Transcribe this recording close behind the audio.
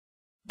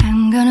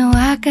I'm gonna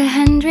walk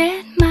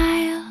 100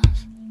 miles.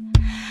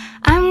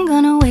 I'm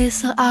gonna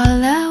whistle all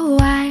the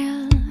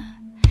while.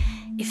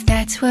 If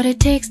that's what it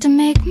takes to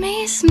make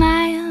me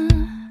smile,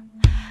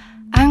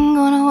 I'm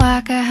gonna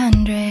walk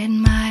 100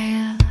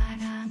 miles.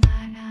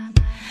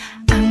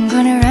 I'm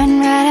gonna run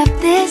right up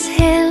this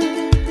hill,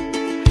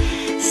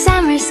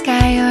 summer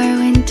sky or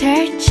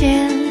winter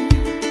chill.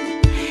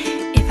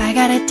 If I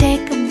gotta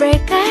take a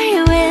break,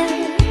 I will,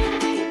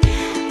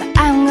 but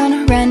I'm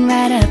gonna run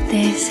right up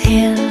this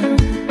hill.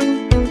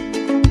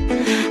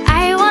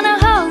 I wanna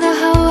hold the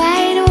whole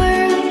wide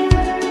world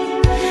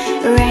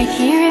right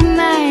here in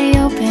my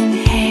open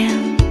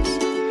hands.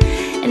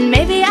 And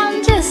maybe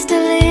I'm just a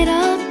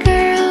little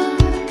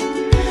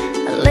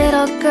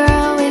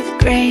girl with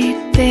great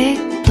big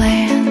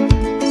plans.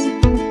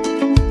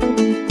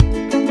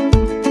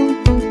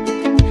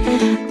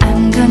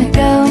 I'm gonna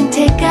go and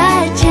take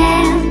a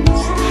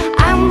chance.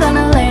 I'm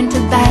gonna learn to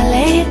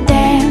ballet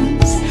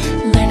dance,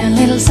 learn a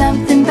little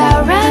something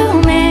about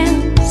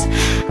romance.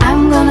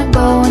 I'm gonna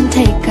go and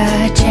take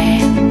a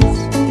chance.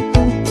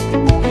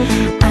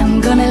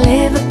 I'm gonna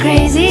live a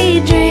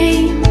crazy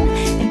dream,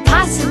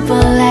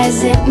 impossible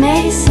as it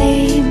may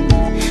seem.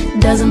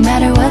 Doesn't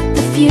matter what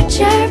the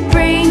future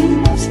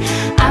brings,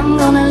 I'm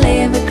gonna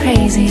live a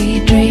crazy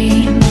dream.